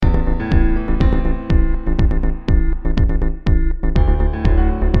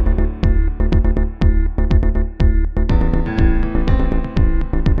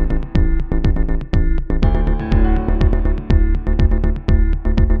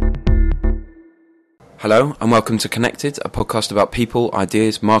Hello and welcome to Connected, a podcast about people,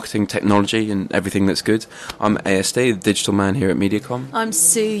 ideas, marketing, technology and everything that's good. I'm ASD, the digital man here at Mediacom. I'm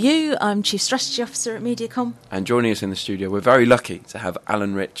Sue Yu, I'm Chief Strategy Officer at Mediacom. And joining us in the studio, we're very lucky to have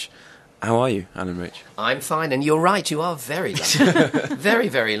Alan Rich. How are you, Alan Rich? I'm fine, and you're right, you are very lucky. Very,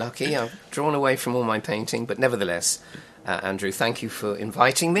 very lucky. I've drawn away from all my painting, but nevertheless, Andrew, thank you for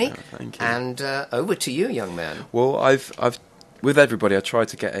inviting me. Oh, thank you. And over to you, young man. Well, I've with everybody, I tried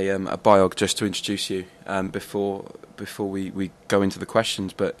to get a biog just to introduce you before we go into the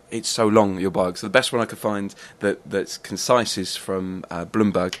questions, but it's so long, your biog. So the best one I could find that's concise is from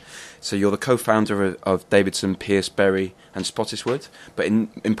Bloomberg. So you're the co-founder of Davidson, Pierce, Berry and Spottiswoode. But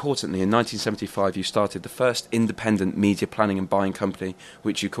importantly, in 1975, you started the first independent media planning and buying company,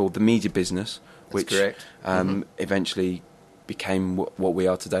 which you called the Media Business, which correct. Eventually became what we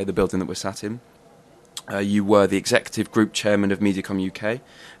are today, the building that we're sat in. You were the executive group chairman of Mediacom UK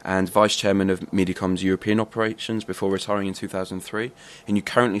and vice chairman of Mediacom's European operations before retiring in 2003. And you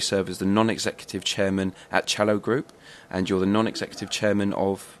currently serve as the non-executive chairman at Cello Group, and you're the non-executive chairman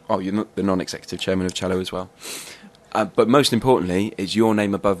of... Oh, you're not the non-executive chairman of Cello as well. But most importantly, is your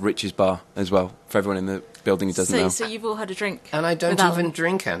name above Rich's Bar as well, for everyone in the building who doesn't know. So you've all had a drink. And I don't with even Alan.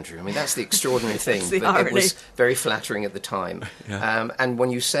 drink, Andrew. I mean, that's the extraordinary thing. That's the but irony. It was very flattering at the time. Yeah. And when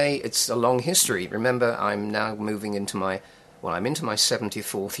you say it's a long history, remember, I'm now moving into I'm into my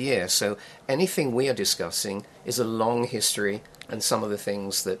 74th year. So anything we are discussing is a long history, and some of the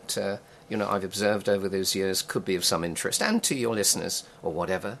things that I've observed over those years could be of some interest, and to your listeners, or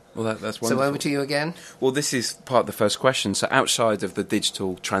whatever. Well, that's wonderful. So over to you again. Well, this is part of the first question. So outside of the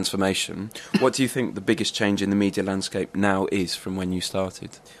digital transformation, what do you think the biggest change in the media landscape now is from when you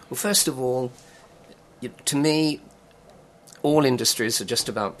started? Well, first of all, to me, all industries are just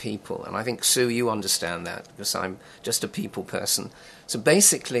about people, and I think, Sue, you understand that, because I'm just a people person. So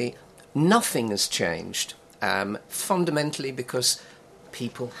basically, nothing has changed, fundamentally because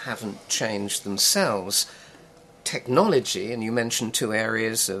people haven't changed themselves. Technology, and you mentioned two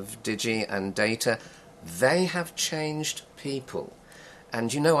areas of digi and data, they have changed people.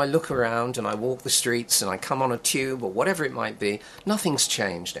 And I look around and I walk the streets and I come on a tube or whatever it might be, nothing's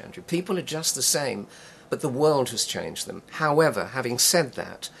changed, Andrew. People are just the same, but the world has changed them. However, having said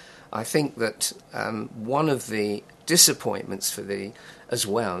that, I think that one of the disappointments for as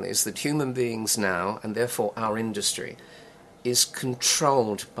well is that human beings now, and therefore our industry, is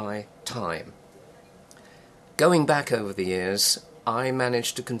controlled by time. Going back over the years, I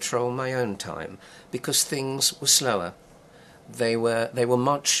managed to control my own time because things were slower. They were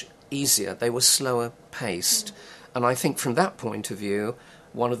much easier. They were slower paced. And I think from that point of view,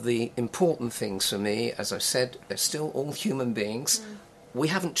 one of the important things for me, as I've said, they're still all human beings. We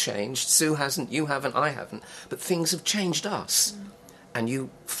haven't changed. Sue hasn't, you haven't, I haven't. But things have changed us. And you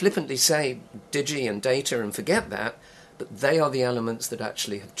flippantly say digi and data and forget that, but they are the elements that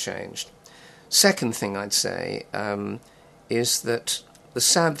actually have changed. Second thing I'd say is that the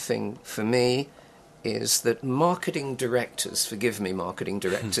sad thing for me is that marketing directors, forgive me, marketing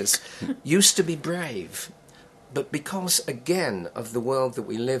directors, used to be brave. But because, again, of the world that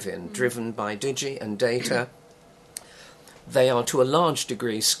we live in, driven by digi and data, they are to a large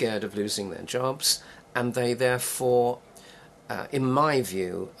degree scared of losing their jobs, and they therefore, in my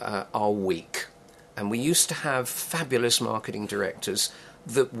view, are weak. And we used to have fabulous marketing directors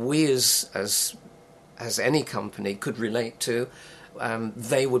that we as any company could relate to.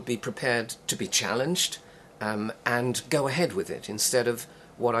 They would be prepared to be challenged and go ahead with it, instead of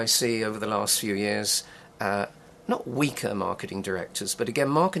what I see over the last few years, not weaker marketing directors, but again,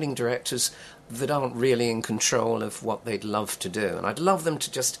 marketing directors that aren't really in control of what they'd love to do. And I'd love them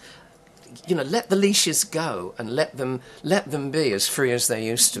to just, let the leashes go and let them be as free as they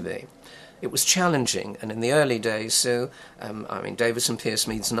used to be. It was challenging, and in the early days, Sue, Davidson Pierce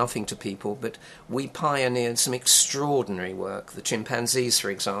means nothing to people, but we pioneered some extraordinary work. The chimpanzees, for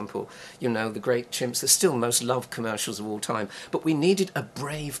example, the great chimps, they're still most loved commercials of all time, but we needed a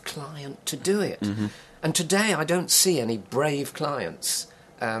brave client to do it. Mm-hmm. And today I don't see any brave clients.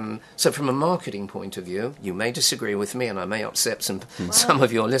 So from a marketing point of view, you may disagree with me, and I may upset some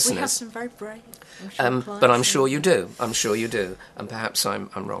of your listeners. We have some very brave. But I'm sure you do. I'm sure you do. And perhaps I'm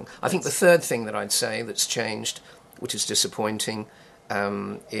wrong. I think the third thing that I'd say that's changed, which is disappointing,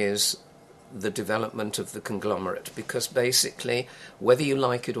 is the development of the conglomerate. Because basically, whether you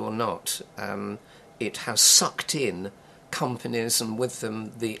like it or not, it has sucked in companies and with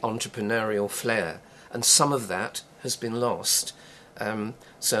them the entrepreneurial flair. And some of that has been lost.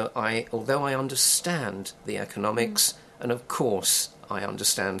 So although I understand the economics, and of course I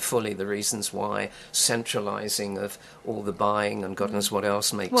understand fully the reasons why centralising of all the buying and God knows what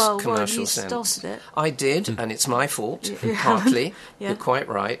else makes commercial you sense. started it. I did, and it's my fault, Yeah. partly. Yeah. You're quite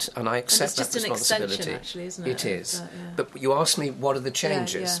right, and I accept And it's just that an responsibility. extension, actually, isn't it? It is. But, yeah. But you asked me, what are the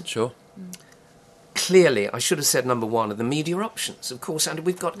changes? yeah. Sure. Clearly, I should have said number one are the media options, of course, and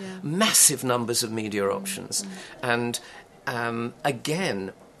we've got Yeah. massive numbers of media options. And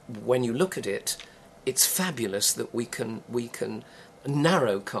again, when you look at it, it's fabulous that we can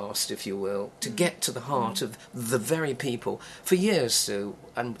narrowcast, if you will, to get to the heart of the very people. For years, Sue,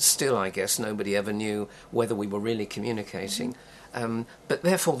 and still, I guess, nobody ever knew whether we were really communicating. But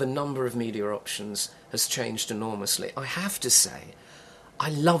therefore, the number of media options has changed enormously. I have to say, I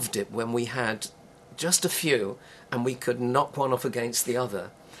loved it when we had just a few and we could knock one off against the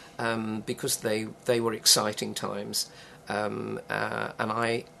other, because they were exciting times. And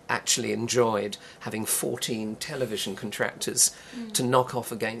I actually enjoyed having 14 television contractors to knock off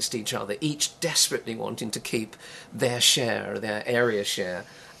against each other, each desperately wanting to keep their share, their area share,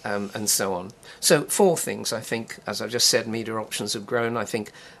 and so on. So 4 things, I think, as I just said, media options have grown. I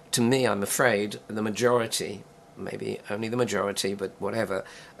think, to me, I'm afraid, the majority, maybe only the majority, but whatever,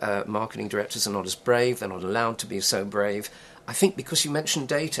 marketing directors are not as brave, they're not allowed to be so brave. I think because you mentioned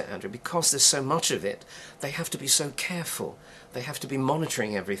data, Andrew, because there's so much of it, they have to be so careful. They have to be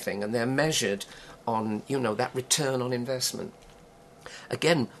monitoring everything, and they're measured on, that return on investment.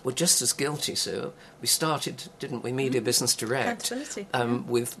 Again, we're just as guilty, Sue. We started, didn't we, Media Business Direct,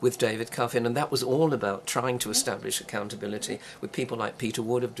 with David Cuffin, and that was all about trying to establish accountability with people like Peter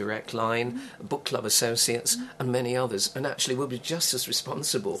Wood of Direct Line, Book Club Associates, and many others. And actually, we'll be just as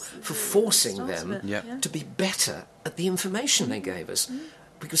responsible for forcing them to be better at the information they gave us.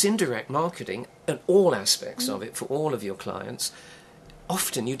 Because indirect marketing, and all aspects of it for all of your clients,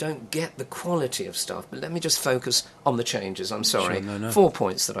 often you don't get the quality of stuff. But let me just focus on the changes. I'm sorry. Sure, no. 4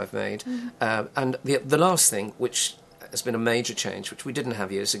 points that I've made. And the last thing, which has been a major change, which we didn't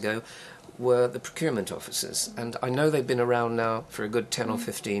have years ago, were the procurement officers. And I know they've been around now for a good 10 or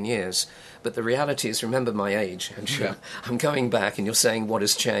 15 years. But the reality is, remember my age, Andrew. I'm going back and you're saying what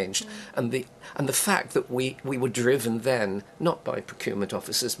has changed. And the fact that we were driven then, not by procurement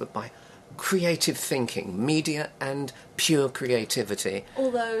officers, but by creative thinking, media and pure creativity.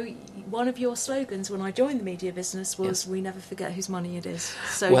 Although one of your slogans when I joined the media business was "We never forget whose money it is."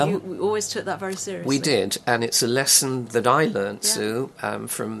 So we always took that very seriously. We did, and it's a lesson that I learnt, Sue,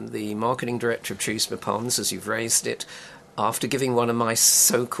 from the marketing director of Shrewsbury Ponds, as you've raised it, after giving one of my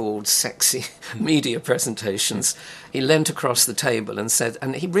so-called sexy media presentations. He leant across the table and said,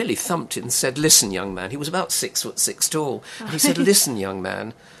 and he really thumped it and said, "Listen, young man." He was about 6'6" tall. And he said, "Listen, young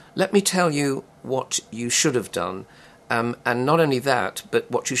man, let me tell you what you should have done. And not only that, but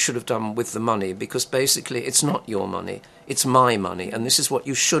what you should have done with the money, because basically it's not your money, it's my money, and this is what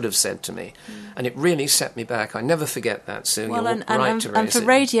you should have said to me." And it really set me back. I never forget that, Sue. Well, You're right to raise and for it.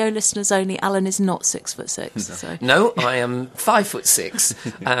 radio listeners only, Alan is not 6'6". So. No, I am 5'6",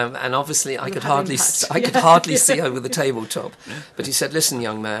 and obviously I could have hardly, impact. I could hardly see over the tabletop. But he said, "Listen,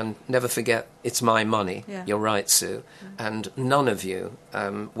 young man, never forget it's my money." Yeah. You're right, Sue. And none of you,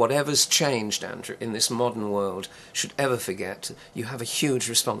 whatever's changed, Andrew, in this modern world, should ever forget you have a huge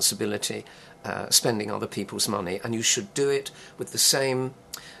responsibility spending other people's money, and you should do it with the same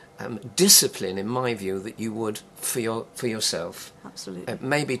discipline, in my view, that you would for yourself. Absolutely.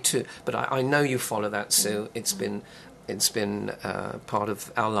 Maybe too, but I know you follow that, Sue. It's been part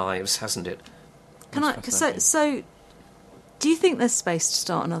of our lives, hasn't it? So do you think there's space to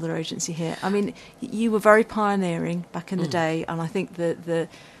start another agency here? I mean, you were very pioneering back in the day, and I think the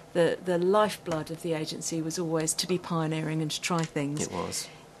lifeblood of the agency was always to be pioneering and to try things. It was.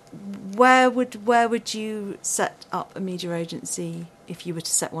 Where would you set up a media agency if you were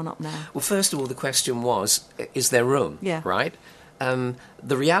to set one up now? Well, first of all, the question was, is there room? Yeah. Right?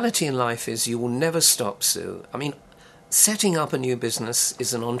 The reality in life is you will never stop, Sue. I mean, setting up a new business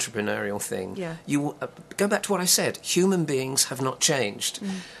is an entrepreneurial thing. Yeah. You go back to what I said. Human beings have not changed.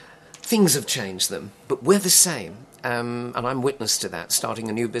 Things have changed them, but we're the same. And I'm witness to that. Starting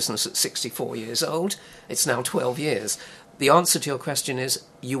a new business at 64 years old, it's now 12 years. The answer to your question is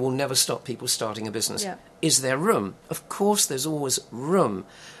you will never stop people starting a business. Yeah. Is there room? Of course there's always room.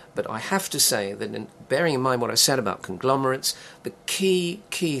 But I have to say that bearing in mind what I said about conglomerates, the key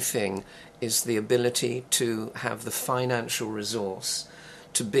thing is the ability to have the financial resource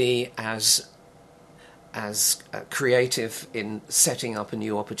to be as creative in setting up a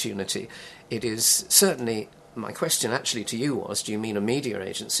new opportunity. It is certainly my question actually to you was, do you mean a media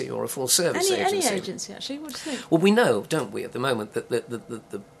agency or a full-service agency? Any agency, actually. What do you think? Well, we know, don't we, at the moment,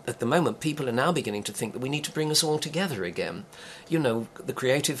 that at the moment people are now beginning to think that we need to bring us all together again. You know, the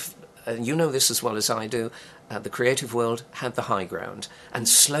creative, you know this as well as I do, the creative world had the high ground. And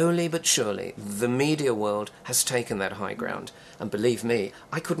slowly but surely, the media world has taken that high ground. And believe me,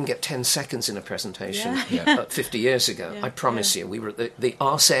 I couldn't get 10 seconds in a presentation 50 years ago. I promise you, we were at the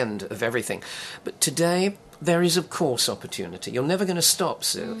arse end of everything. But today, there is, of course, opportunity. You're never going to stop,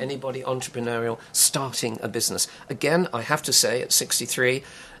 Sue, anybody entrepreneurial starting a business. Again, I have to say, at 63,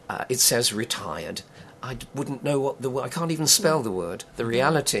 it says retired. I wouldn't know what the word... I can't even spell the word. The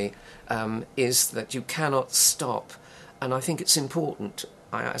reality is that you cannot stop. And I think it's important.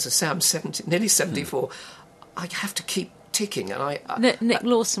 As I say, I'm nearly 74. I have to keep ticking. And Nick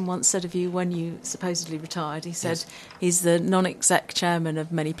Lawson once said of you when you supposedly retired, he said he's the non-exec chairman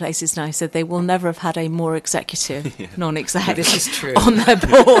of many places now. He said they will never have had a more executive non-exec this is true. on their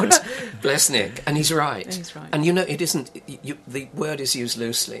board. Bless Nick. And he's right. He's right. And you know, it isn't... the word is used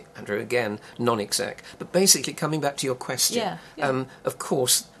loosely, Andrew, again, non-exec. But basically, coming back to your question, of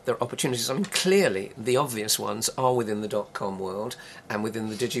course... there are opportunities. I mean, clearly, the obvious ones are within the .com world and within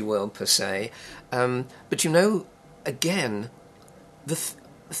the digi world per se. But you know, again, the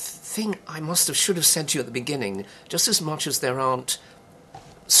thing I should have said to you at the beginning, just as much as there aren't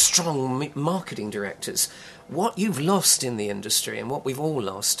strong marketing directors, what you've lost in the industry and what we've all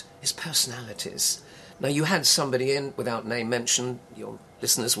lost is personalities. Now, you had somebody in, without name mention, your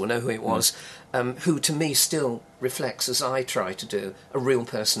listeners will know who it was, who to me still reflects, as I try to do, a real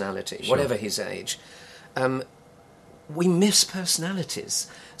personality, whatever his age. We miss personalities.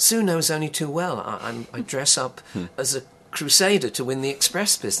 Sue knows only too well. I dress up as a crusader to win the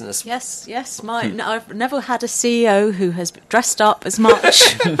express business. Yes. I've never had a CEO who has dressed up as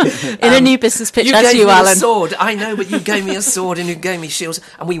much in a new business pitch as you, Alan. You gave me a sword. I know, but you gave me a sword and you gave me shields.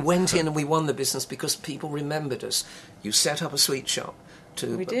 And we went in and we won the business because people remembered us. You set up a sweet shop.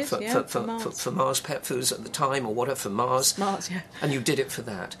 For Mars Pet Foods at the time, or whatever, for Mars. And you did it for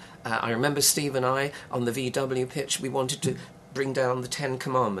that. I remember Steve and I, on the VW pitch, we wanted to bring down the 10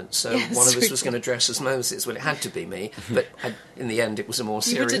 Commandments, so one of us was going to dress as Moses. Well, it had to be me, but in the end it was a more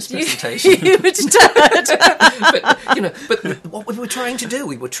serious presentation. You were deterred. but what we were trying to do,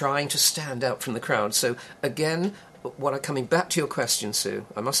 we were trying to stand out from the crowd. So again, coming back to your question, Sue,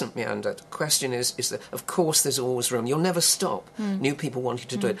 I mustn't meander. The question is that, of course, there's always room. You'll never stop new people wanting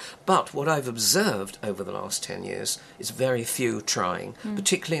to do it. But what I've observed over the last 10 years is very few trying,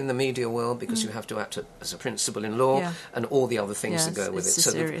 particularly in the media world, because you have to act as a principal in law and all the other things that go with it. It's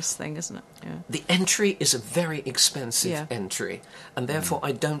a serious thing, isn't it? Yeah. The entry is a very expensive entry, and therefore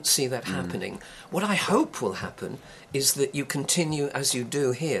I don't see that happening. What I hope will happen is that you continue, as you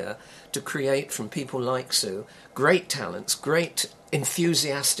do here, to create from people like Sue great talents, great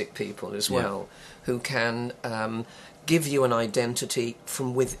enthusiastic people as well, who can give you an identity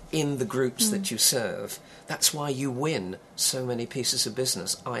from within the groups that you serve. That's why you win so many pieces of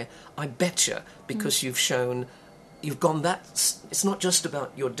business. I betcha, because you've shown... You've gone that... It's not just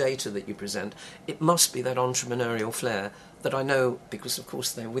about your data that you present. It must be that entrepreneurial flair that I know, because, of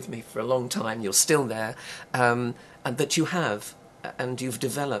course, they're with me for a long time, you're still there, and that you have, and you've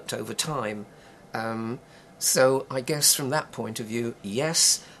developed over time. So I guess from that point of view,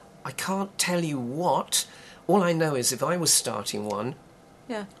 yes, I can't tell you what. All I know is if I was starting one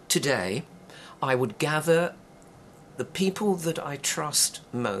today, I would gather the people that I trust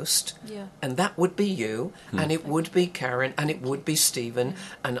most, and that would be you, and it would be Karen, and it would be Stephen,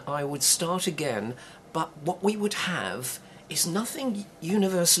 and I would start again. But what we would have is nothing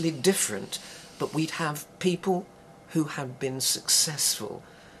universally different, but we'd have people who had been successful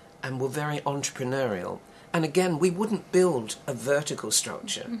and were very entrepreneurial. And again, we wouldn't build a vertical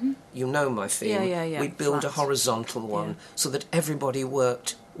structure. You know my theme. We'd build a horizontal one so that everybody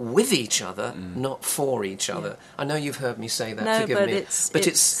worked with each other, not for each other. I know you've heard me say that, forgive me. But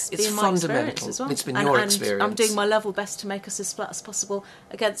it's fundamental. As well. It's been your experience. I'm doing my level best to make us as flat as possible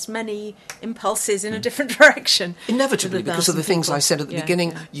against many impulses in a different direction. Inevitably, because of the things I said at the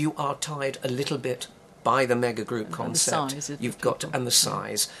beginning, you are tied a little bit by the mega group concept. And the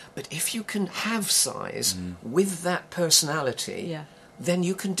size. But if you can have size with that personality, then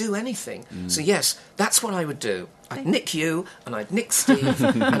you can do anything. So yes, that's what I would do. I'd nick you and I'd nick Steve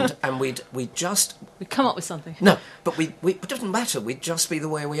and we'd come up with something. No, but it doesn't matter. We'd just be the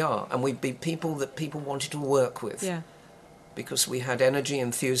way we are, and we'd be people that people wanted to work with. Yeah. Because we had energy,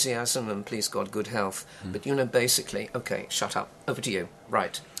 enthusiasm, and please God, good health. But basically, okay, shut up. Over to you.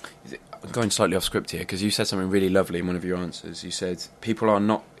 Right. I'm going slightly off script here, because you said something really lovely in one of your answers. You said people are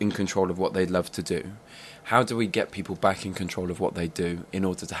not in control of what they'd love to do. How do we get people back in control of what they do in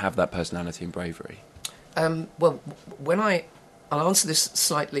order to have that personality and bravery? Well, I'll answer this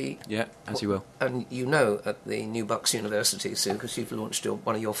slightly. Yeah, as you will. And at the New Bucks University, Sue, because you've launched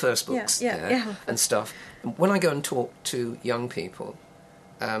one of your first books there and stuff. When I go and talk to young people,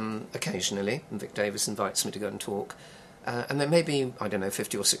 occasionally, and Vic Davis invites me to go and talk, and there may be,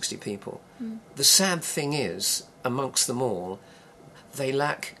 50 or 60 people. The sad thing is, amongst them all, they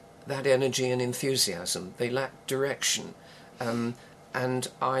lack that energy and enthusiasm. They lack direction. And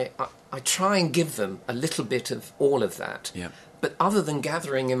I try and give them a little bit of all of that. Yeah. But other than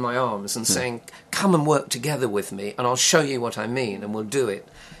gathering in my arms and saying, come and work together with me and I'll show you what I mean and we'll do it,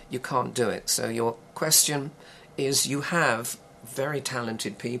 you can't do it. So your question is, you have very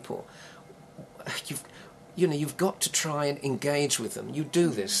talented people. You've got to try and engage with them. You do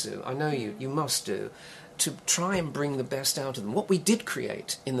this, Sue. I know you must do. To try and bring the best out of them. What we did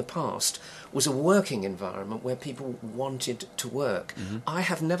create in the past was a working environment where people wanted to work. I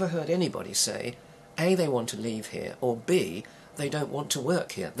have never heard anybody say, A, they want to leave here, or B, they don't want to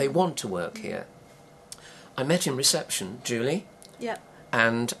work here. They want to work here. I met in reception Julie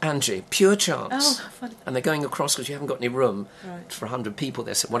and Angie, pure chance. Oh, funny. And they're going across because you haven't got any room for 100 people.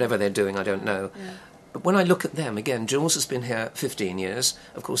 Whatever they're doing, I don't know. Yeah. But when I look at them, again, Jules has been here 15 years.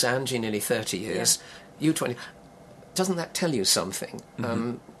 Of course, Angie nearly 30 years. Yeah. You 20. Doesn't that tell you something?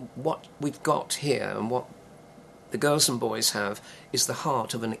 What we've got here and what the girls and boys have is the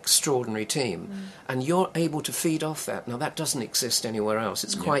heart of an extraordinary team. And you're able to feed off that. Now, that doesn't exist anywhere else.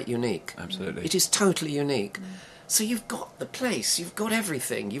 It's quite unique. Absolutely. It is totally unique. So you've got the place. You've got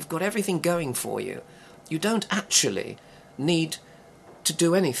everything. You've got everything going for you. You don't actually need to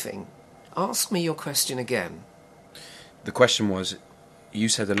do anything. Ask me your question again. The question was, you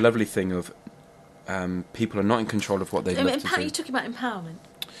said a lovely thing of people are not in control of what they love to do. You're talking about empowerment.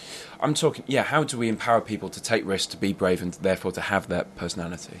 I'm talking, how do we empower people to take risks, to be brave, and therefore to have that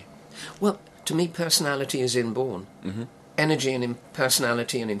personality? Well, to me, personality is inborn. Energy and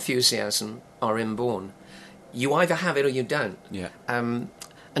personality and enthusiasm are inborn. You either have it or you don't. Yeah. And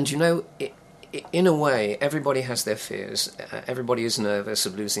in a way, everybody has their fears. Everybody is nervous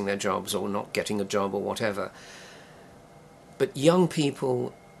of losing their jobs or not getting a job or whatever. But young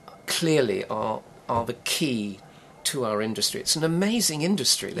people clearly are the key to our industry. It's an amazing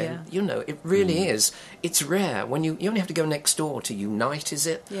industry. It really is. It's rare. When you only have to go next door to Unite, is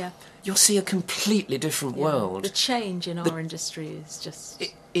it? Yeah. You'll see a completely different world. The change in our industry is just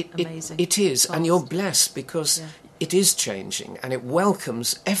amazing. It is, and you're blessed because it is changing and it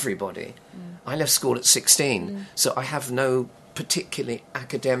welcomes everybody. I left school at 16, so I have no particularly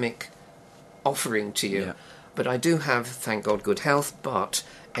academic offering to you. Yeah. But I do have, thank God, good health, but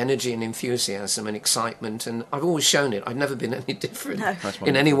energy and enthusiasm and excitement, and I've always shown it. I've never been any different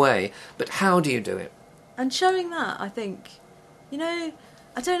in any way. But how do you do it? And showing that, I think, I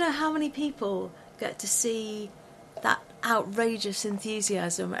don't know how many people get to see that outrageous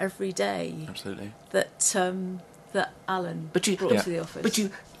enthusiasm every day. Absolutely. That Alan brought to the office.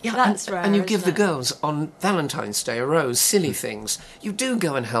 But that's rare, and you give the girls on Valentine's Day a rose, silly things. You do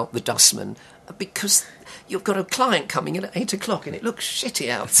go and help the dustman because you've got a client coming in at 8 o'clock and it looks shitty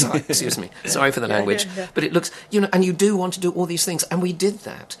outside. Excuse me. Sorry for the language. But it looks, and you do want to do all these things. And we did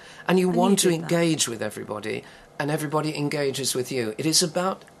that. And you want to engage with everybody and everybody engages with you. It is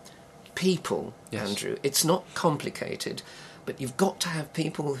about people, Andrew. It's not complicated, but you've got to have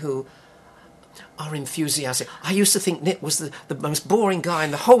people who are enthusiastic. I used to think Nick was the most boring guy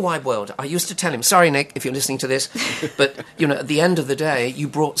in the whole wide world. I used to tell him, sorry, Nick, if you're listening to this, but, at the end of the day, you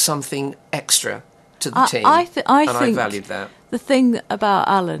brought something extra to the team, I think I valued that. The thing about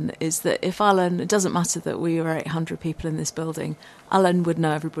Alan is that if Alan, it doesn't matter that we were 800 people in this building, Alan would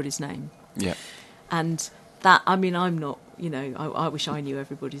know everybody's name. Yeah. And that, I'm not, I wish I knew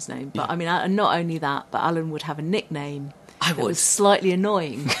everybody's name, but not only that, but Alan would have a nickname. It was slightly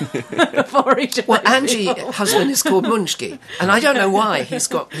annoying for each of Well, Angie's husband is called Munchki, and I don't know why he's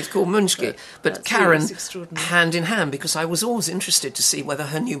called Munchki, but Karen, hand in hand, because I was always interested to see whether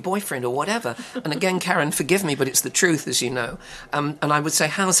her new boyfriend or whatever, and again, Karen, forgive me, but it's the truth, as you know, and I would say,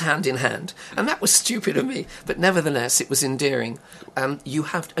 how's hand in hand? And that was stupid of me, but nevertheless, it was endearing. You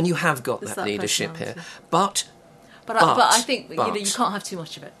have got that leadership here, but I think you can't have too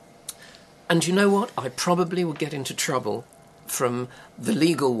much of it. And you know what? I probably would get into trouble from the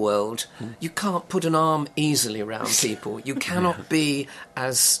legal world. You can't put an arm easily around people. You cannot be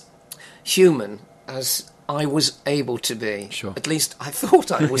as human as I was able to be. Sure. At least I thought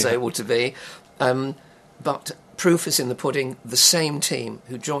I was able to be. But proof is in the pudding. The same team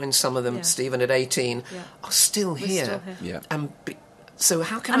who joined, some of them, Stephen at 18, are still here. Yeah. And So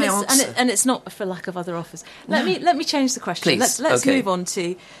how can I answer? And it's not for lack of other offers. Let me change the question. Please. Let's Okay. move on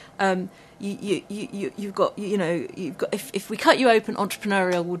to you've got if we cut you open,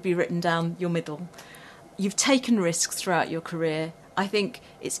 entrepreneurial would be written down your middle. You've taken risks throughout your career. I think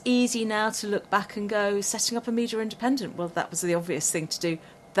it's easy now to look back and go, setting up a media independent, well, that was the obvious thing to do.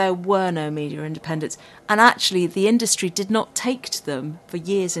 There were no media independents. And actually, the industry did not take to them for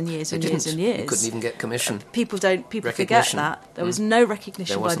years and years and years and years. You couldn't even get commission. People forget that. There was no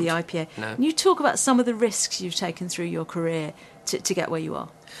recognition by the IPA. No. And you talk about some of the risks you've taken through your career to get where you are.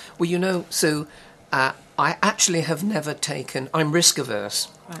 Well, I actually have never taken... I'm risk-averse.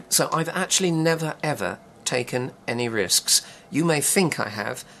 Right. So I've actually never, ever taken any risks. You may think I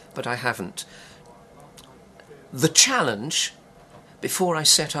have, but I haven't. The challenge... Before I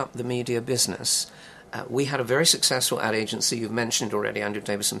set up the media business, we had a very successful ad agency. You've mentioned already, Andrew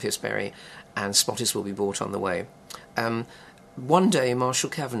Davis and Pierce-Berry, and Spottis will be bought on the way. One day, Marshall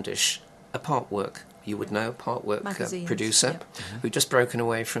Cavendish, a Partwork, you would know, Partwork producer, who'd just broken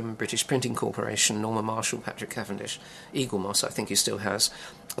away from British Printing Corporation, Norman Marshall, Patrick Cavendish, Eaglemoss, I think he still has.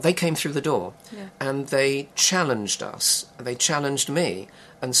 They came through the door, and they challenged us. They challenged me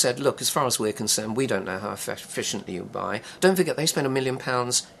and said, look, as far as we're concerned, we don't know how efficiently you buy. Don't forget, they spent £1 million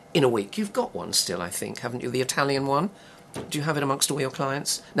in a week. You've got one still, I think, haven't you? The Italian one? Do you have it amongst all your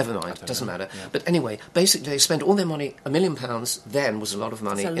clients? Never mind, it doesn't matter. Yeah. But anyway, basically, they spent all their money. £1 million then was a lot of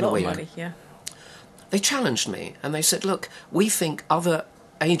money in a week. Money, yeah. They challenged me, and they said, look, we think other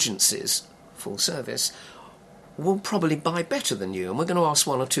agencies, full service, will probably buy better than you, and we're going to ask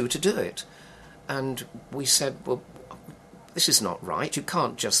one or two to do it. And we said, well, this is not right. You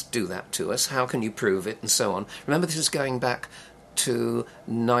can't just do that to us. How can you prove it? And so on. Remember, this is going back to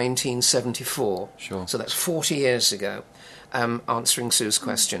 1974. Sure. So that's 40 years ago, answering Sue's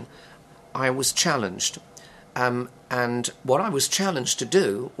question. I was challenged. And what I was challenged to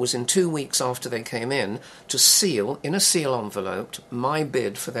do was, in 2 weeks after they came in, to seal, in a seal envelope, my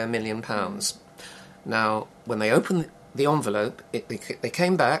bid for their £1 million. Now, when they opened the envelope, they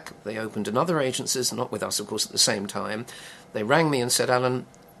came back, they opened another agencies, not with us, of course, at the same time. They rang me and said, Alan,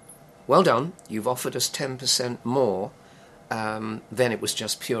 well done, you've offered us 10% more. Then it was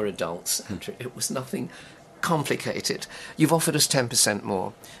just pure adults, Andrew. It was nothing complicated. You've offered us 10%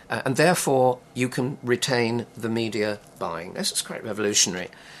 more, and therefore you can retain the media buying. This is quite revolutionary.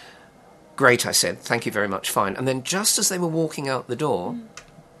 Great, I said, thank you very much, fine. And then just as they were walking out the door,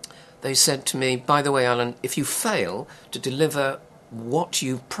 they said to me, by the way, Alan, if you fail to deliver what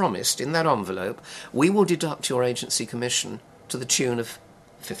you've promised in that envelope, we will deduct your agency commission to the tune of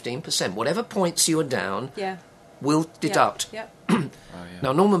 15%. Whatever points you are down, we'll deduct. Yeah.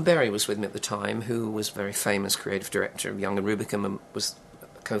 Now, Norman Berry was with me at the time, who was a very famous creative director of Young and Rubicam and was a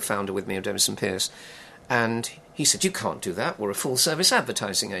co-founder with me of Davis and Pierce. And he said, you can't do that. We're a full-service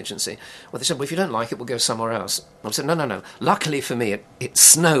advertising agency. Well, they said, well, if you don't like it, we'll go somewhere else. I said, no. Luckily for me, it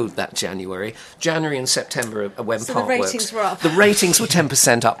snowed that January. January and September are when so Partworks. The ratings were up. The ratings were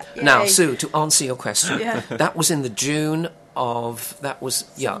 10% up. Yay. Now, Sue, to answer your question, that was in the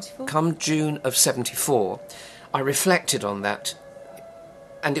come June of 74. I reflected on that,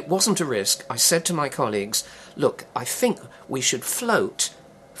 and it wasn't a risk. I said to my colleagues, look, I think we should float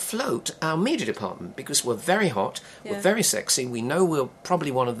our media department, because we're very hot, we're very sexy, we know we're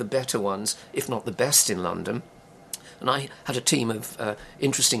probably one of the better ones, if not the best in London. And I had a team of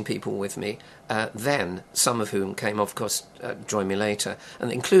interesting people with me then, some of whom came, of course, joined me later,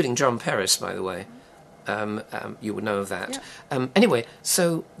 and including John Perris, by the way. You would know of that. Anyway,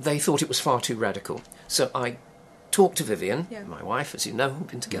 so they thought it was far too radical. So I talked to Vivian, my wife, as you know, we've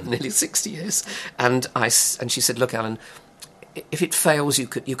been together nearly 60 years, and she said, look, Alan, if it fails, you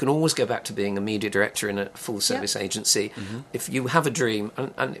can always go back to being a media director in a full-service agency. Mm-hmm. If you have a dream,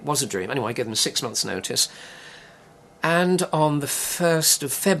 and it was a dream. Anyway, I gave them 6 months' notice. And on the 1st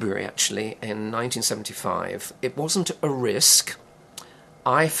of February, actually, in 1975, it wasn't a risk.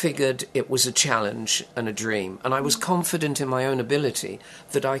 I figured it was a challenge and a dream. And I was confident in my own ability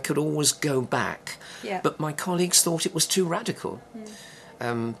that I could always go back. Yeah. But my colleagues thought it was too radical.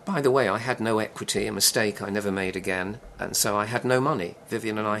 By the way, I had no equity, a mistake I never made again, and so I had no money.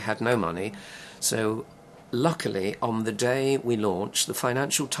 Vivian and I had no money. So luckily, on the day we launched, the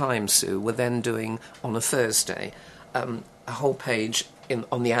Financial Times, Sue, were then doing, on a Thursday, a whole page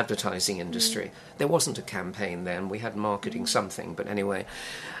on the advertising industry. There wasn't a campaign then. We had marketing something, but anyway.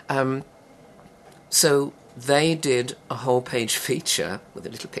 So they did a whole page feature with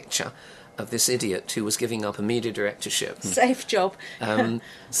a little picture of this idiot who was giving up a media directorship. Safe job.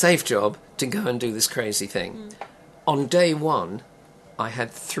 Safe job to go and do this crazy thing. On day one, I had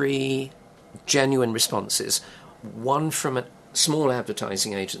 3 genuine responses. One from small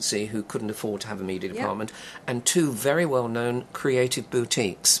advertising agency who couldn't afford to have a media department, and 2 very well-known creative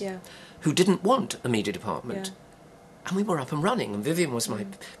boutiques who didn't want a media department. Yeah. And we were up and running, and Vivian was my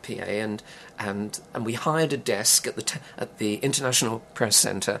PA, and we hired a desk at the International Press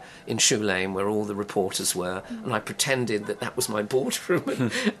Centre in Shoe Lane, where all the reporters were, and I pretended that was my boardroom.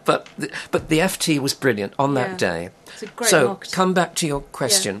 but the FT was brilliant on that day. It's a great so, marketing. come back to your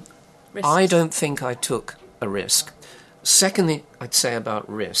question. Risks. I don't think I took a risk. Secondly, I'd say about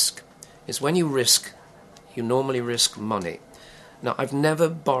risk is when you risk, you normally risk money. Now, I've never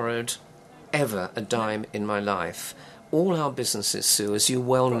borrowed ever a dime in my life. All our businesses, Sue, as you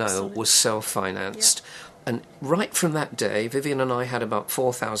well know, was self-financed. And right from that day, Vivian and I had about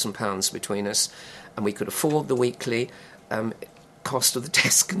 £4,000 between us, and we could afford the weekly cost of the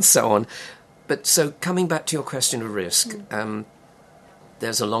desk and so on. But so coming back to your question of risk,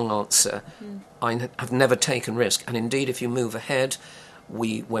 there's a long answer. I have never taken risk. And indeed, if you move ahead,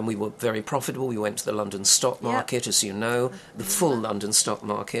 when we were very profitable, we went to the London stock market, as you know, the full London stock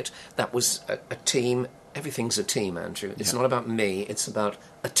market. That was a team. Everything's a team, Andrew. It's not about me. It's about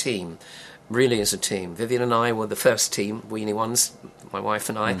a team. Really is a team. Vivian and I were the first team, Weenie Ones, my wife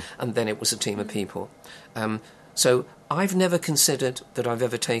and I, and then it was a team of people. So I've never considered that I've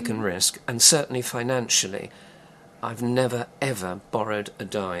ever taken risk, and certainly financially, I've never, ever borrowed a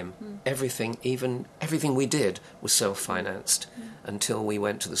dime. Everything we did was self-financed until we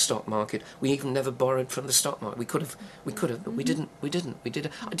went to the stock market. We even never borrowed from the stock market. We could have, but we didn't. I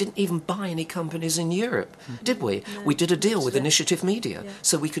didn't even buy any companies in Europe, did we? No. We did a deal with Initiative Media,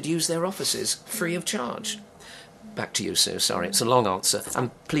 so we could use their offices free of charge. Back to you, Sue. Sorry, it's a long answer.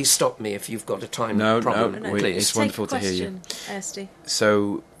 And please stop me if you've got a time problem. No, please. It's wonderful to hear you. Kirsty.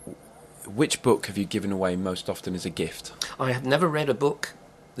 So, which book have you given away most often as a gift? I have never read a book.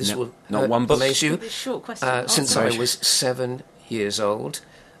 This will not one book. amaze you. Short question. Since I was 7 years old.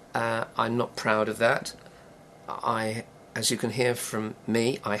 I'm not proud of that. As you can hear from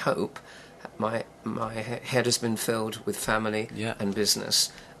me, I hope, my head has been filled with family and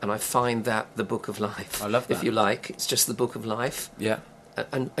business. And I find that the book of life. I love that. If you like, it's just the book of life. Yeah.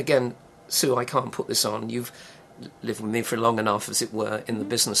 And again, Sue, I can't put this on. You've lived with me for long enough, as it were, in the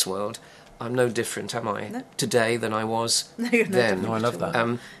business world. I'm no different, am I, today than I was then? No, I love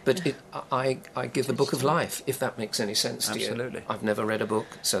that. But I give the book of life, if that makes any sense to you. Absolutely. I've never read a book,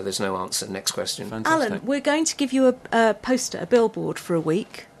 so there's no answer. Next question. Fantastic. Alan, we're going to give you a poster, a billboard for a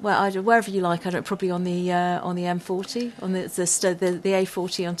week, wherever you like. I don't probably on the M40, on the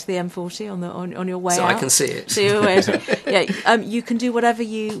A40 onto the M40 on your way so out. I can see it. So you can do whatever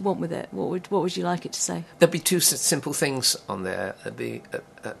you want with it. What would you like it to say? There'd be 2 simple things on there. There'd be,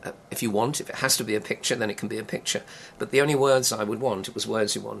 if you want, if it has to be a picture, then it can be a picture. But the only words I would want, it was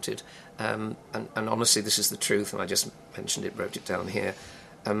words you wanted. And honestly, this is the truth, and I just mentioned it, wrote it down here.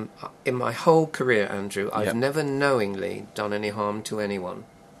 In my whole career, Andrew, I've never knowingly done any harm to anyone.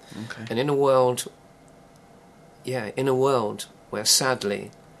 Okay. And in a world where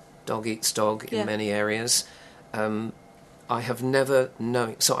sadly dog eats dog in many areas, I have never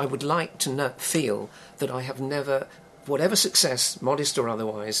known. So I would like to feel that I have never, whatever success, modest or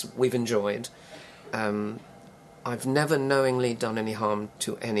otherwise, we've enjoyed, I've never knowingly done any harm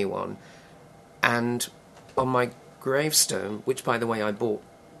to anyone. And on my gravestone, which by the way I bought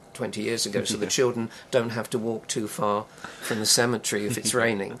 20 years ago, so the children don't have to walk too far from the cemetery if it's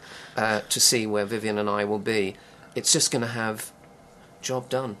raining to see where Vivian and I will be. It's just going to have job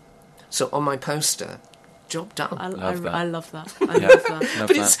done. So on my poster, job done. I love that. I love that.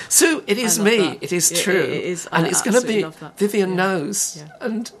 But it's Sue. It is me. That. It is true. It is. And it's going to be. Vivian knows. Yeah.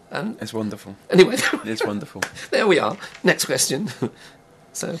 And it's wonderful. Anyway, it's wonderful. There we are. Next question.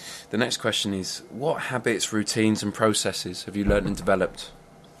 So the next question is: what habits, routines, and processes have you learned and developed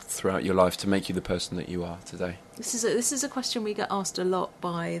throughout your life to make you the person that you are today? This is a question we get asked a lot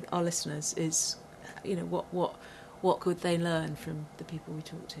by our listeners. Is what could they learn from the people we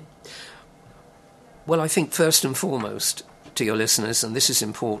talk to? Well, I think first and foremost to your listeners, and this is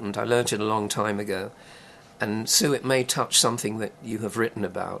important, I learnt it a long time ago, and Sue, it may touch something that you have written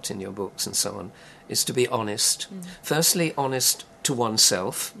about in your books and so on, is to be honest. Firstly, honest to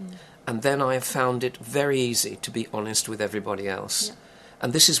oneself, and then I have found it very easy to be honest with everybody else. Yeah.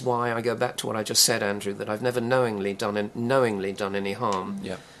 And this is why I go back to what I just said, Andrew, that I've never knowingly done any harm.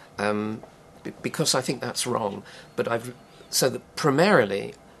 Yeah. Because I think that's wrong. But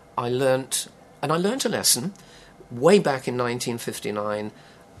primarily I learnt a lesson. Way back in 1959,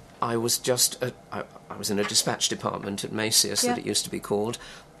 I was I was in a dispatch department at Macy's, that it used to be called,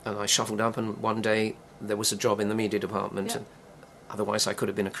 and I shuffled up, and one day there was a job in the media department, and otherwise I could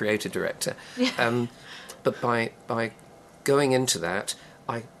have been a creative director. Yeah. But by going into that,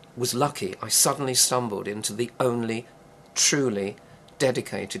 I was lucky. I suddenly stumbled into the only truly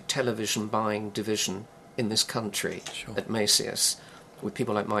dedicated television buying division in this country at Macias, with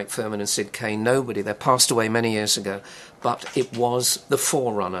people like Mike Furman and Sid Kane. Nobody, they passed away many years ago, but it was the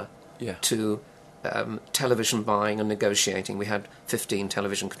forerunner to television buying and negotiating. We had 15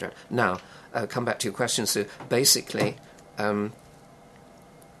 television contracts. Now, come back to your question, Sue. Basically,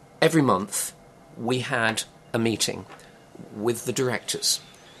 every month we had a meeting with the directors,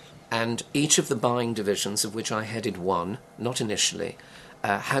 and each of the buying divisions, of which I headed one, not initially,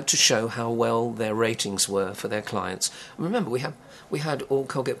 had to show how well their ratings were for their clients. And remember, we had all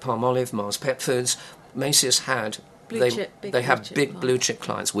Colgate-Palmolive, Mars Pet Foods. Macias had big blue chip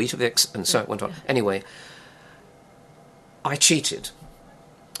clients, Weetabix, and so it went on. Anyway, I cheated.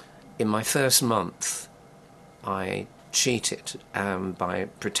 In my first month, I cheated by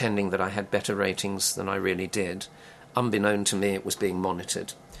pretending that I had better ratings than I really did. Unbeknown to me, it was being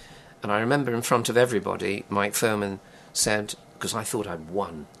monitored. And I remember in front of everybody, Mike Furman said, because I thought I'd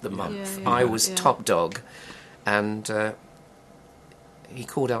won the month, I was top dog, and he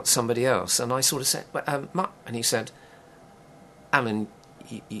called out somebody else, and I sort of said, and he said, Alan,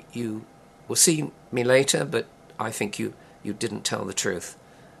 you will see me later, but I think you didn't tell the truth.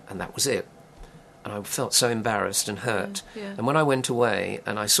 And that was it. And I felt so embarrassed and hurt. And when I went away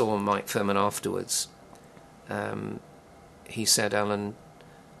and I saw Mike Furman afterwards, he said, Alan,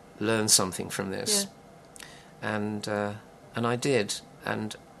 learn something from this. And I did.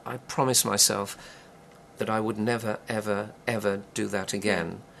 And I promised myself that I would never, ever, ever do that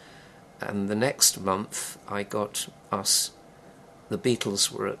again. And the next month, I got us, the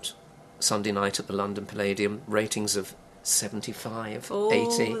Beatles were at Sunday night at the London Palladium, ratings of 75,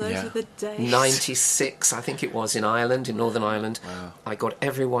 80, those are the days. 96, I think it was, in Ireland, in Northern Ireland. Wow. I got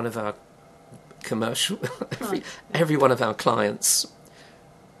every one of our commercial, every one of our clients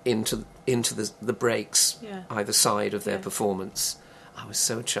into the breaks either side of their performance. I was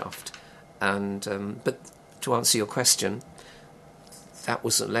so chuffed. And but to answer your question, that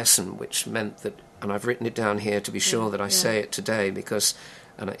was a lesson which meant that, and I've written it down here to be sure that I say it today, because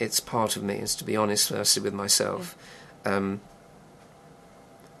and it's part of me, is to be honest firstly with myself.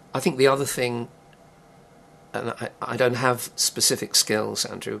 I think the other thing, and I don't have specific skills,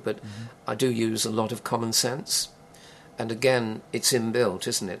 Andrew, but I do use a lot of common sense. And again, it's inbuilt,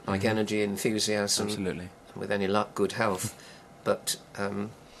 isn't it? Like energy, enthusiasm. Absolutely. And with any luck, good health. But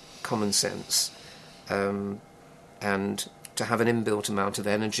common sense. And to have an inbuilt amount of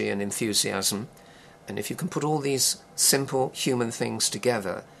energy and enthusiasm. And if you can put all these simple human things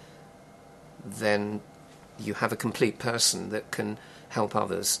together, then you have a complete person that can help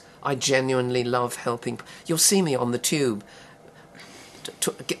others. I genuinely love helping. You'll see me on the tube.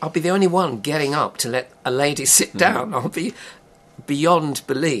 I'll be the only one getting up to let a lady sit down. I'll be beyond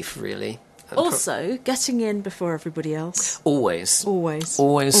belief, really. Also, getting in before everybody else. Always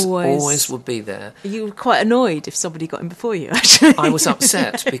would be there. You were quite annoyed if somebody got in before you, actually. I was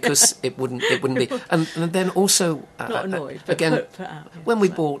upset because it wouldn't be. And then also, not annoyed, but again, put out, when we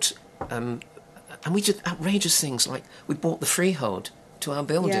bought, and we did outrageous things, like we bought the freehold to our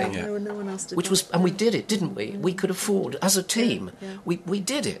building. No one else did. And we did it, didn't we? We could afford, as a team, we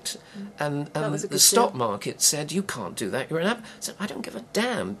did it. And the stock market said, you can't do that, you're an app. I said, I don't give a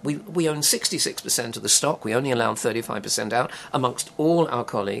damn. We own 66% of the stock, we only allowed 35% out amongst all our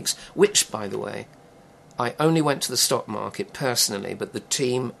colleagues, which, by the way, I only went to the stock market personally, but the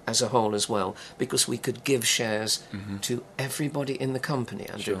team as a whole as well, because we could give shares to everybody in the company,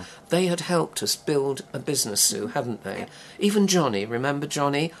 Andrew. Sure. They had helped us build a business, Sue, hadn't they? Even Johnny, remember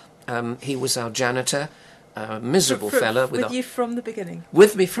Johnny? He was our janitor, a miserable fella. With you from the beginning.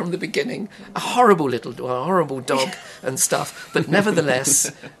 With me from the beginning. A horrible dog and stuff. But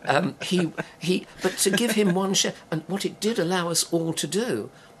nevertheless, but to give him one share, and what it did allow us all to do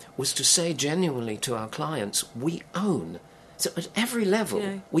was to say genuinely to our clients, we own. So at every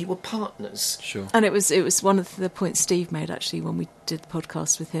level, we were partners. Sure. And it was one of the points Steve made, actually, when we did the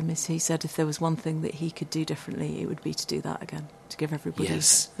podcast with him, is he said if there was one thing that he could do differently, it would be to do that again, to give everybody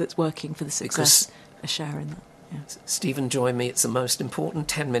that's working for the success a share in that. Yeah. Stephen joined me. It's the most important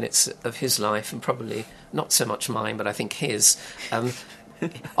 10 minutes of his life, and probably not so much mine, but I think his.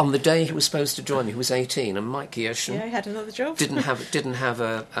 On the day he was supposed to join me, he was 18, and Mike Geersham he had another job. didn't have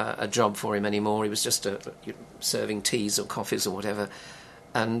a job for him anymore. He was just serving teas or coffees or whatever.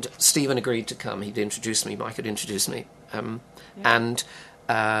 And Stephen agreed to come. He'd introduced me. Mike had introduced me. But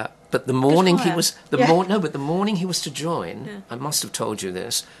the morning he was the morning he was to join, I must have told you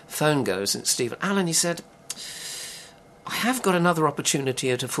this. Phone goes and Stephen, Alan, he said, I have got another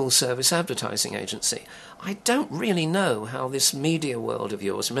opportunity at a full-service advertising agency. I don't really know how this media world of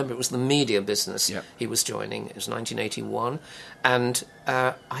yours, remember it was the media business he was joining, it was 1981, and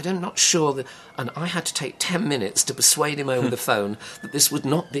I'm not sure that, and I had to take 10 minutes to persuade him over the phone that this would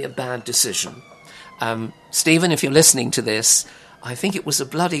not be a bad decision. Stephen, if you're listening to this, I think it was a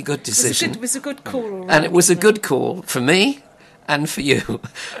bloody good decision. It was a good call, all right, and it was a good call for me and for you.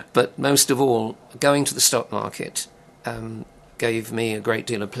 But most of all, going to the stock market gave me a great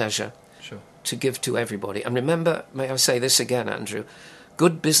deal of pleasure to give to everybody. And remember, may I say this again, Andrew,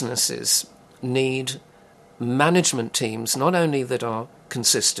 good businesses need management teams, not only that are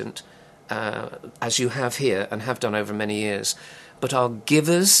consistent, as you have here and have done over many years, but are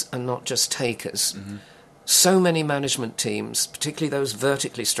givers and not just takers. Mm-hmm. So many management teams, particularly those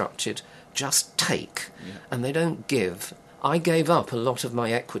vertically structured, just take, and they don't give. I gave up a lot of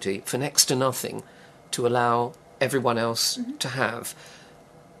my equity for next to nothing to allow everyone else to have.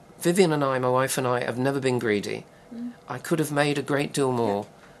 Vivian and I, my wife and I, have never been greedy. I could have made a great deal more,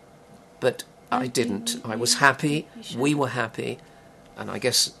 but I didn't. I was happy, we were happy, and I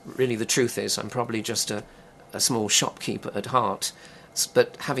guess really the truth is I'm probably just a small shopkeeper at heart.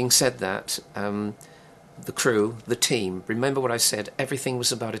 But having said that, the crew, the team, remember what I said, everything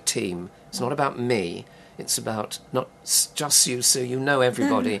was about a team. It's not about me, it's about not just you, so you know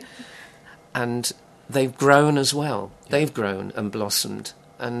everybody. And they've grown as well. They've grown and blossomed.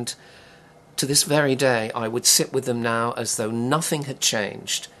 And to this very day, I would sit with them now as though nothing had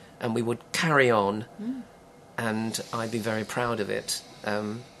changed, and we would carry on, and I'd be very proud of it.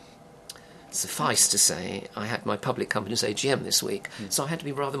 Suffice to say, I had my public company's AGM this week, so I had to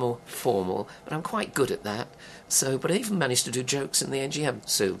be rather more formal, but I'm quite good at that. But I even managed to do jokes in the AGM.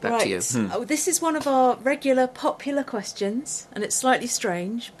 Sue, back to you. Oh, this is one of our regular popular questions, and it's slightly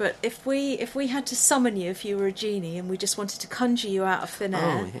strange, but if we had to summon you if you were a genie and we just wanted to conjure you out of thin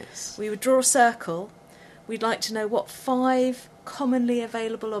air, we would draw a circle. We'd like to know what 5 commonly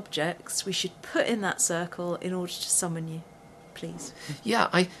available objects we should put in that circle in order to summon you, please.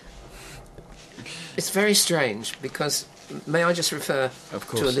 Yeah, it's very strange because, may I just refer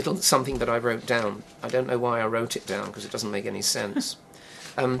to a little something that I wrote down? I don't know why I wrote it down because it doesn't make any sense.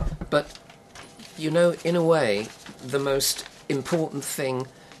 But, you know, in a way, the most important thing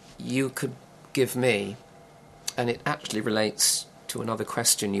you could give me, and it actually relates to another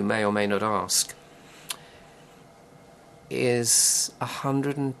question you may or may not ask, is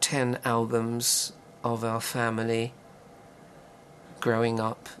 110 albums of our family growing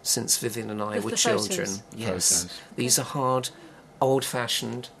up since Vivian and I were children. Photos. Yes. These are hard,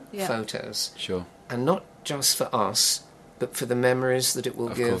 old-fashioned photos. Sure. And not just for us, but for the memories that it will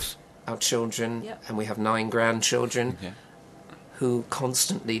give our children. Yep. And we have 9 grandchildren who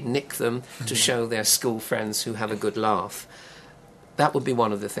constantly nick them to show their school friends who have a good laugh. That would be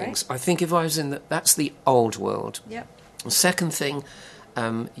one of the things. Right. I think if I was in that's the old world. Yep. The second thing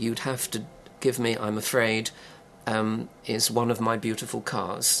you'd have to give me, I'm afraid, is one of my beautiful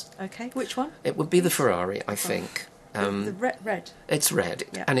cars. Okay, which one? It would be the Ferrari, I think. The red. It's red,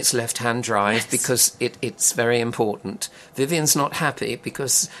 and it's left-hand drive because it's very important. Vivian's not happy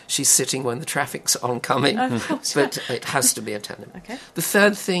because she's sitting when the traffic's oncoming, but it has to be a tandem. Okay. The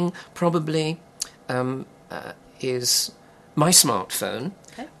third thing probably is my smartphone.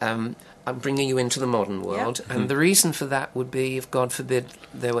 Okay. I'm bringing you into the modern world, and the reason for that would be, if God forbid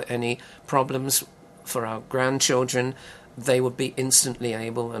there were any problems for our grandchildren, they would be instantly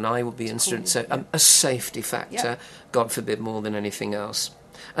able, and I would be instant. So a safety factor, God forbid, more than anything else.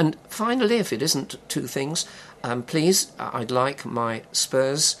 And finally, if it isn't 2 things, please, I'd like my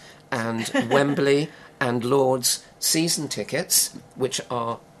Spurs and Wembley and Lord's season tickets, which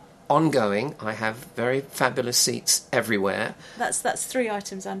are ongoing. I have very fabulous seats everywhere. That's 3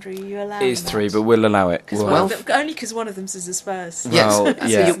 items, Andrew. You allow it is 3, but we'll allow it. Only because one of them is a Spurs. Yes.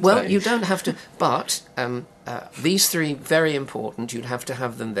 You don't have to. But these 3 very important. You'd have to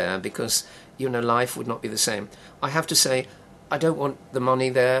have them there because life would not be the same. I have to say, I don't want the money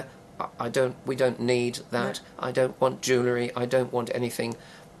there. We don't need that. No. I don't want jewellery. I don't want anything.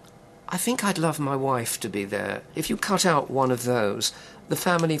 I think I'd love my wife to be there. If you cut out one of those, the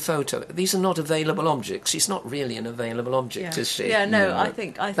family photo, these are not available objects. She's not really an available object, is she? Yeah, no, I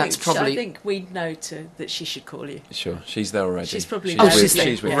think we know that she should call you. Sure, she's there already. She's probably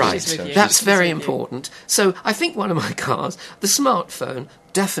she's with right. She's with you. That's very important. So I think one of my cars, the smartphone,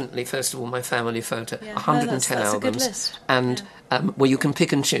 definitely, first of all, my family photo, 110 albums. A good list. And where you can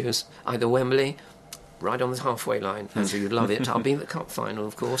pick and choose, either Wembley, right on the halfway line. Andrew, you'd love it. I'll be in the cup final,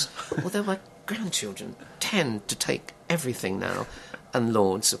 of course. Although my grandchildren tend to take everything now. And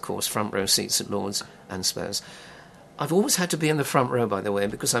Lord's, of course, front row seats at Lord's and Spurs. I've always had to be in the front row, by the way,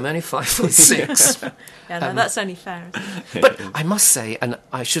 because I'm only 5'6". Yeah, no, that's only fair, isn't it? But I must say, and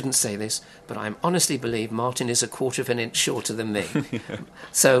I shouldn't say this, but I honestly believe Martin is a quarter of an inch shorter than me.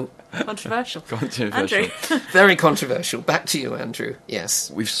 So Controversial. Controversial. Andrew. very controversial. Back to you, Andrew.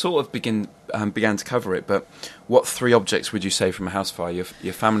 Yes. We've sort of began to cover it, but what 3 objects would you say from a house fire?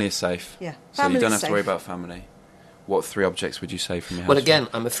 Your family is safe. Yeah, So you family's don't have to worry safe. about family. What 3 objects would you say from your house Well, fire? again,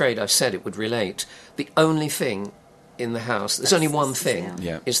 I'm afraid I've said it would relate. The only thing in the house, there's only one thing,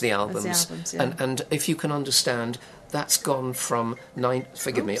 Yeah. is the albums. albums, yeah. And if you can understand, that's gone from...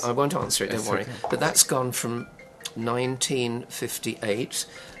 Forgive me, I won't answer it, don't It's worry. okay. But that's gone from 1958,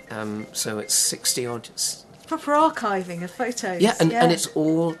 so it's 60-odd... Proper archiving of photos. Yeah, and it's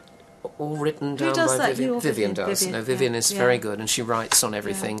all written down does by that? You Vivian. or Vivian Vivian? does. Vivian, No, Vivian yeah. is Yeah. very good, and she writes on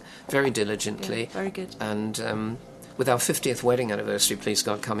everything very diligently. Yeah, very good. And with our 50th wedding anniversary, please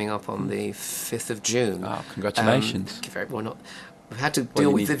God, coming up on the 5th of June. Oh, congratulations. Thank you very much. We've had to you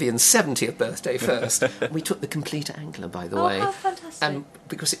deal with need- Vivian's 70th birthday first. We took the complete Angler, by the way. how fantastic.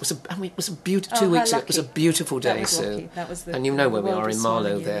 Because it was a beautiful... Oh, 2 how weeks ago, it was a lucky. beautiful That day, was Sue. lucky. That was the- and you know where the we world are was in Marlow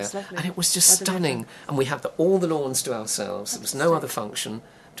smiling, yeah, it there. was lovely. And it was just Weather stunning. weather. And we had all the lawns to ourselves. There was no other function.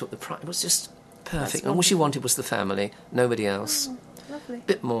 Took the It was just perfect. That's And all she wonderful. wanted was the family, nobody else. Lovely.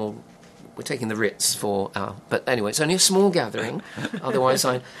 Bit more... We're taking the Ritz for our... But anyway, it's only a small gathering. Otherwise,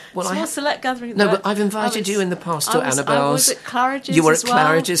 Small select gathering. No, but I've invited you in the past to I was Annabelle's. at Claridge's. You were as at well,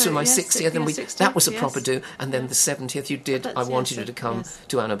 Claridge's for my yes, 60th, and 60th, that was a yes. proper do. And then the 70th you did. That's- I wanted yes, you to come yes.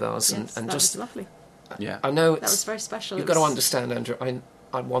 to Annabelle's, Yes, and that just... was lovely. Yeah. I know That was very special. You've It got to was- understand, Andrew,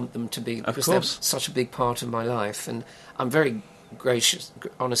 I want them to be... Of Because they're course. such a big part of my life, and I'm very gracious,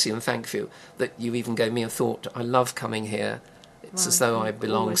 honestly, and thankful that you even gave me a thought. I love coming here. It's as Well, though I you're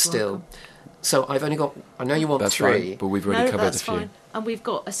belong always still. welcome. So I've only got... I know you want That's 3. right, but we've already No, covered a that's few. fine. And we've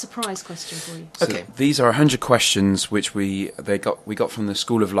got a surprise question for you. So Okay. these are 100 questions which we got from the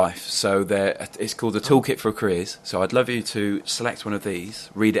School of Life. So it's called the Toolkit for Careers. So I'd love you to select one of these,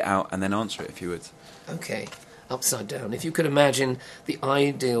 read it out, and then answer it if you would. Okay, upside down. If you could imagine the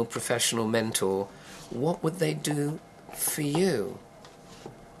ideal professional mentor, what would they do for you?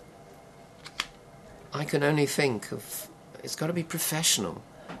 I can only think of... It's got to be professional.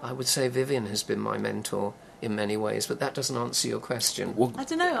 I would say Vivian has been my mentor in many ways, but that doesn't answer your question. Well, I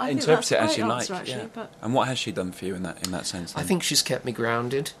don't know. I think interpret that's it a as great you like. answer, actually, yeah. but- And what has she done for you in that sense? I then? think she's kept me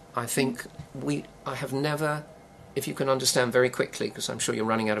grounded. I think I have never, if you can understand very quickly, because I'm sure you're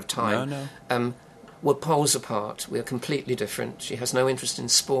running out of time. No. We're poles apart. We're completely different. She has no interest in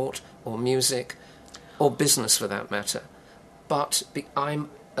sport or music or business for that matter. But I'm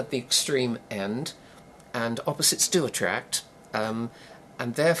at the extreme end, and opposites do attract. And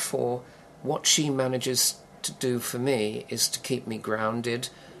therefore, what she manages to do for me is to keep me grounded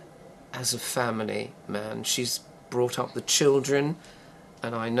as a family man. She's brought up the children,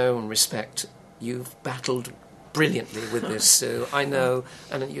 and I know and respect you've battled brilliantly with this, Sue. I know,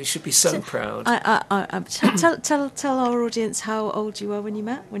 and you should be so proud. Tell our audience how old you were when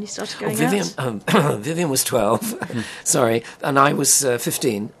you started going Vivian, out. Vivian was 12, sorry, and I was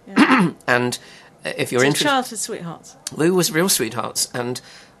 15. Yeah. And if you're So interested, childhood sweethearts. we was real sweethearts, and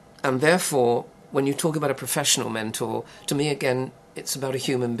therefore, when you talk about a professional mentor, to me again, it's about a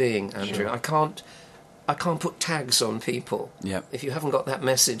human being, Andrew. I can't put tags on people. Yeah. If you haven't got that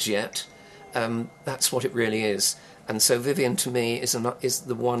message yet, that's what it really is. And so Vivian, to me, is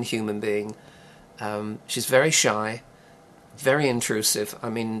the one human being. She's very shy, very intrusive. I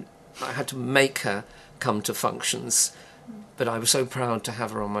mean, I had to make her come to functions, but I was so proud to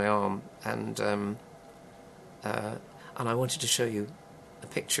have her on my arm, and I wanted to show you a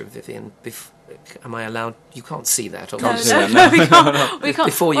picture of Vivian. Am I allowed? You can't see that, obviously. We can't.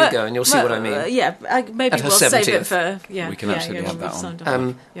 Before you go, and you'll see what I mean. Maybe At her we'll save 70th. it for... Yeah, We can absolutely have when that we've on. signed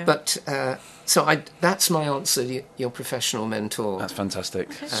up. Yeah. But so that's my answer. Your professional mentor. That's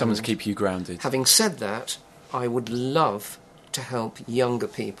fantastic. Someone to keep you grounded. Having said that, I would love to help younger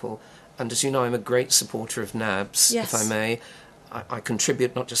people. And as you know, I'm a great supporter of NABS, Yes. if I may. I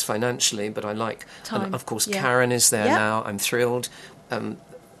contribute not just financially, but I like... Time. And of course, Yeah. Karen is there Yeah. now. I'm thrilled.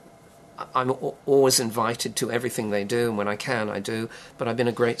 I'm always invited to everything they do, and when I can, I do. But I've been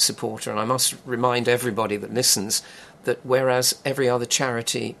a great supporter, and I must remind everybody that listens that whereas every other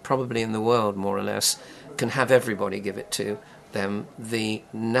charity, probably in the world, more or less, can have everybody give it to them, the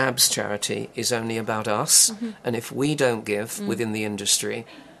NABS charity is only about us. Mm-hmm. And if we don't give within the industry...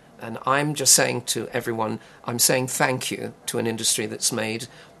 And I'm just saying to everyone, I'm saying thank you to an industry that's made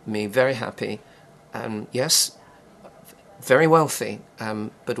me very happy. Yes, very wealthy,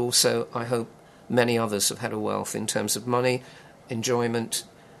 but also I hope many others have had a wealth in terms of money, enjoyment.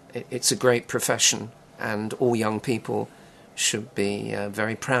 It's a great profession, and all young people should be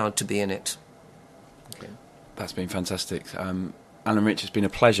very proud to be in it. Okay. That's been fantastic. Alan Rich, it's been a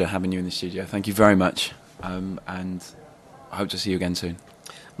pleasure having you in the studio. Thank you very much, and I hope to see you again soon.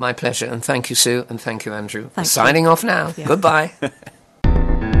 My pleasure, and thank you, Sue, and thank you, Andrew. Thank Signing off now. Yeah. Goodbye.